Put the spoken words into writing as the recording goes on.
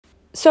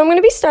So I'm going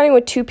to be starting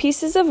with 2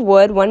 pieces of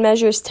wood. One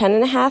measures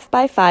 10.5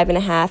 by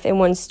 5.5 and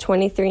one's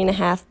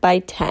 23.5 by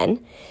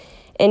 10.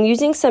 And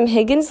using some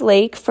Higgins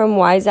Lake from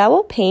Wise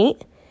Owl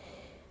Paint,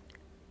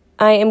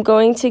 I am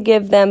going to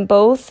give them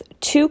both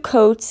 2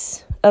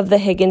 coats of the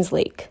Higgins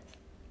Lake.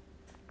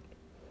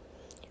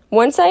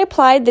 Once I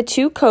applied the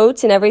 2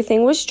 coats and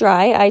everything was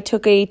dry, I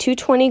took a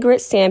 220 grit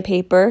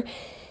sandpaper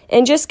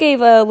and just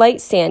gave a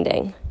light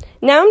sanding.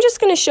 Now I'm just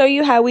going to show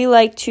you how we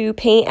like to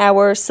paint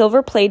our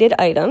silver-plated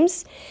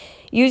items.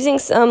 Using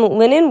some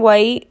linen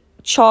white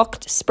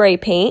chalked spray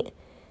paint,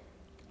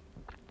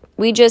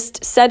 we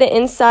just set it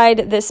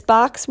inside this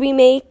box we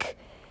make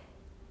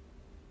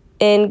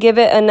and give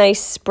it a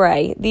nice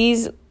spray.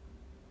 These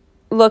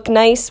look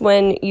nice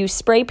when you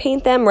spray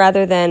paint them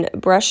rather than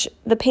brush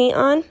the paint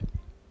on.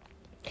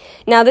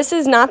 Now this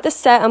is not the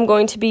set I'm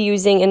going to be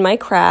using in my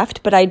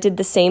craft, but I did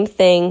the same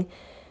thing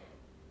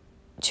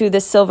to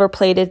the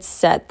silver-plated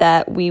set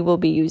that we will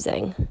be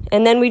using.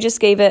 And then we just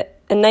gave it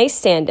a nice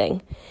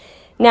sanding.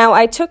 Now,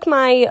 I took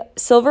my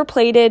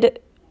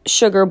silver-plated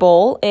sugar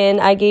bowl and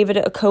I gave it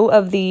a coat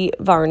of the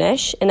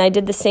varnish, and I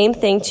did the same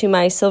thing to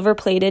my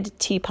silver-plated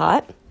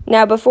teapot.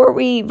 Now, before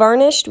we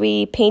varnished,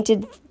 we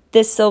painted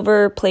this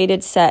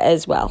silver-plated set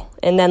as well,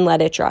 and then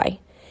let it dry.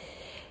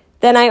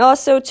 Then I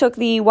also took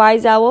the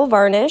Wise Owl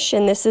varnish,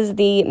 and this is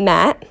the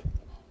matte,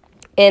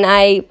 and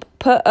I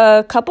put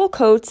a couple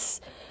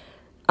coats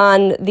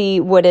on the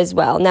wood as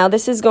well. Now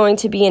this is going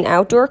to be an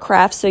outdoor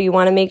craft, so you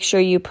want to make sure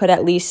you put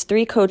at least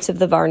 3 coats of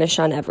the varnish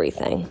on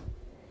everything.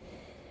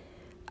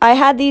 I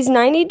had these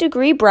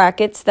 90-degree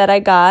brackets that I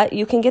got.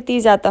 You can get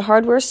these at the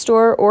hardware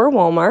store or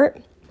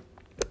Walmart,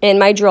 and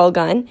my drill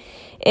gun.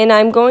 And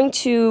I'm going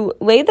to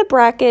lay the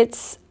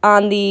brackets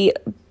on the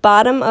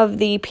bottom of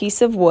the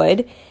piece of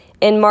wood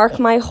and mark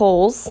my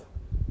holes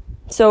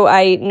so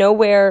I know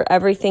where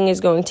everything is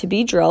going to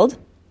be drilled.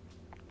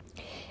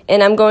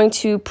 And I'm going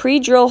to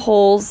pre-drill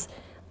holes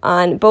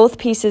on both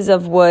pieces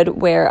of wood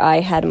where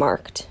I had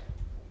marked.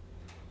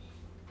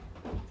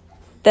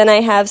 Then I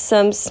have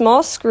some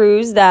small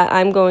screws that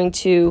I'm going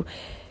to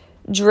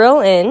drill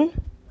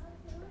in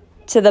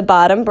to the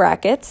bottom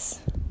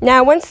brackets.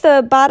 Now, once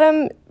the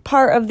bottom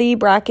part of the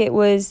bracket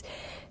was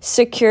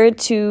secured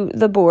to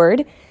the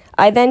board,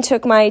 I then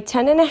took my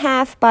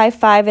 10.5 by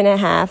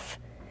 5.5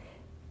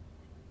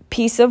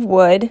 piece of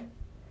wood,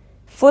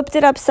 flipped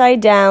it upside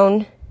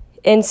down,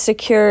 and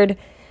secured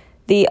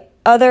the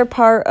other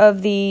part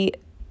of the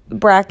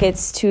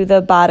brackets to the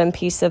bottom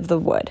piece of the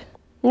wood.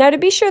 Now, to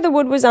be sure the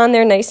wood was on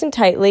there nice and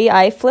tightly,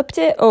 I flipped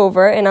it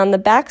over, and on the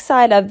back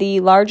side of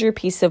the larger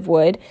piece of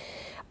wood,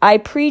 I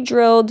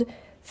pre-drilled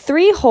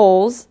 3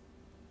 holes,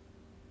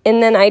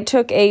 and then I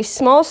took a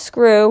small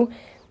screw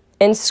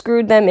and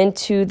screwed them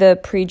into the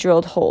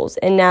pre-drilled holes.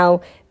 And now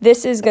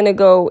this is going to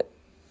go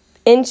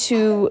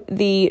into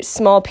the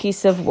small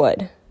piece of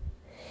wood.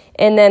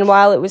 And then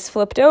while it was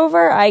flipped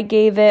over, I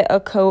gave it a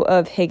coat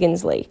of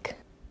Higgins Lake.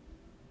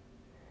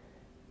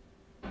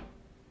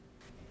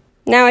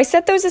 Now I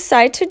set those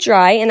aside to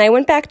dry, and I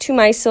went back to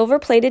my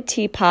silver-plated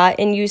teapot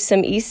and used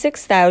some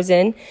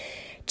E6000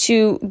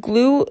 to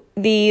glue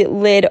the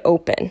lid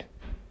open.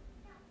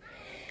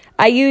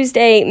 I used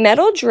a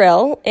metal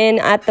drill, and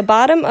at the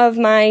bottom of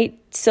my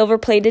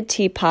silver-plated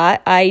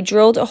teapot, I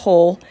drilled a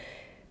hole.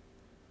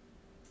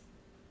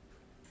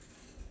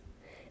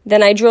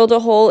 Then I drilled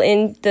a hole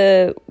in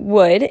the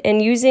wood,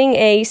 and using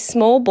a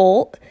small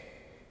bolt,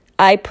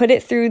 I put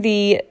it through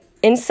the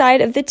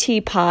inside of the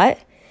teapot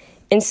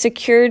and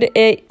secured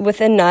it with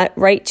a nut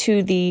right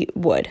to the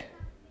wood.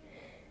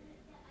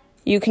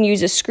 You can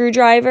use a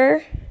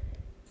screwdriver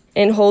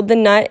and hold the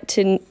nut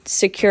to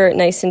secure it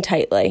nice and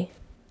tightly.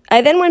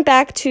 I then went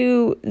back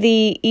to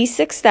the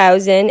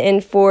E6000,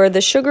 and for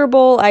the sugar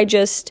bowl, I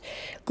just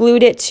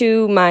glued it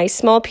to my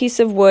small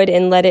piece of wood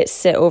and let it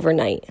sit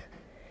overnight.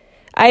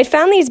 I had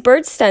found these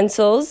bird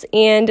stencils,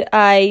 and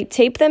I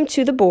taped them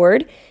to the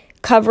board,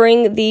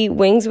 covering the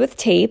wings with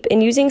tape,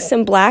 and using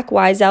some black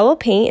Wise Owl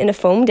paint and a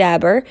foam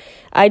dabber,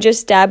 I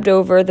just dabbed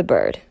over the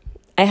bird.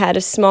 I had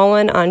a small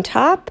one on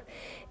top,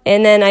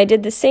 and then I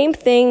did the same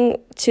thing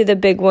to the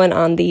big one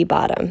on the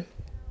bottom.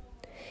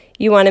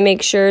 You want to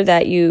make sure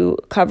that you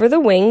cover the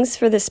wings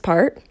for this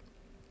part,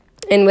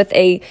 and with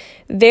a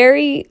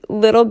very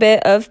little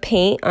bit of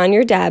paint on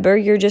your dabber,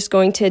 you're just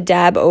going to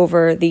dab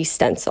over the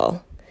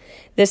stencil.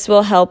 This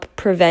will help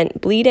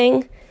prevent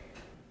bleeding.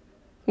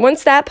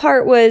 Once that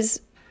part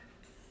was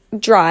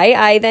dry,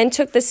 I then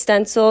took the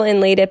stencil and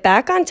laid it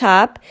back on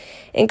top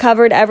and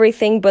covered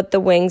everything but the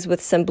wings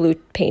with some blue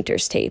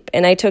painter's tape.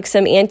 And I took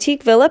some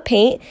Antique Villa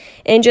paint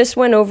and just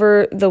went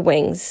over the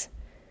wings.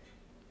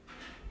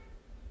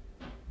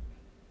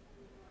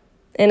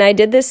 And I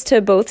did this to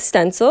both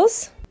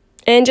stencils.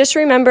 And just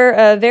remember,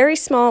 a very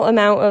small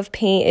amount of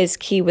paint is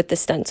key with the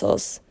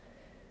stencils.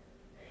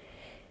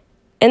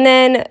 And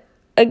then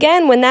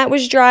again, when that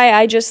was dry,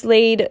 I just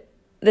laid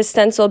the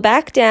stencil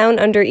back down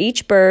under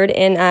each bird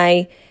and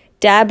I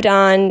dabbed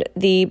on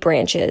the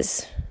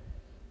branches.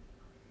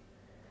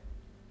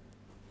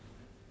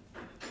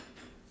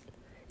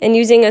 And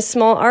using a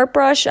small art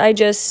brush, I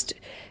just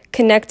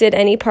connected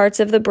any parts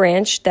of the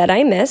branch that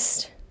I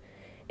missed.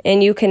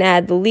 And you can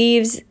add the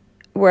leaves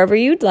wherever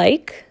you'd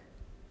like.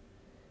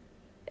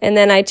 And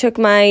then I took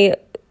my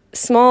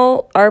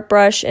small art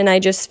brush and I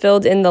just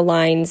filled in the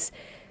lines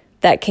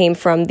that came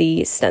from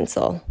the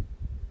stencil.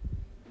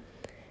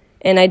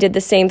 And I did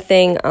the same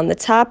thing on the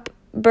top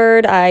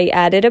bird. I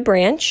added a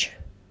branch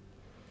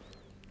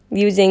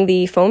using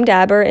the foam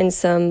dabber and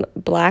some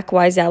black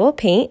Wise Owl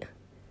paint.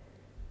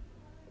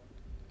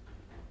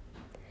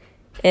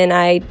 And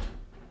I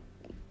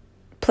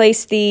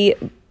placed the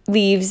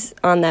leaves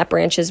on that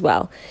branch as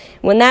well.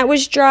 When that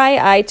was dry,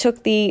 I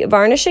took the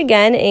varnish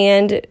again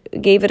and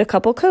gave it a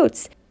couple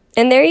coats.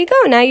 And there you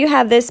go. Now you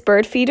have this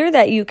bird feeder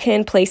that you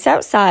can place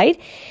outside.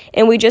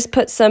 And we just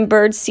put some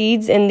bird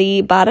seeds in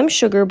the bottom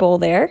sugar bowl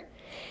there.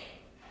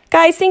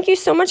 Guys, thank you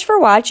so much for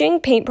watching.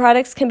 Paint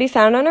products can be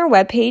found on our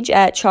webpage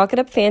at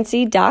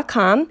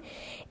chalkitupfancy.com.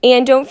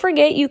 And don't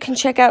forget, you can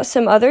check out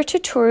some other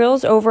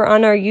tutorials over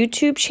on our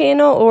YouTube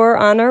channel or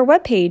on our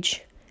webpage.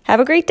 Have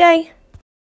a great day.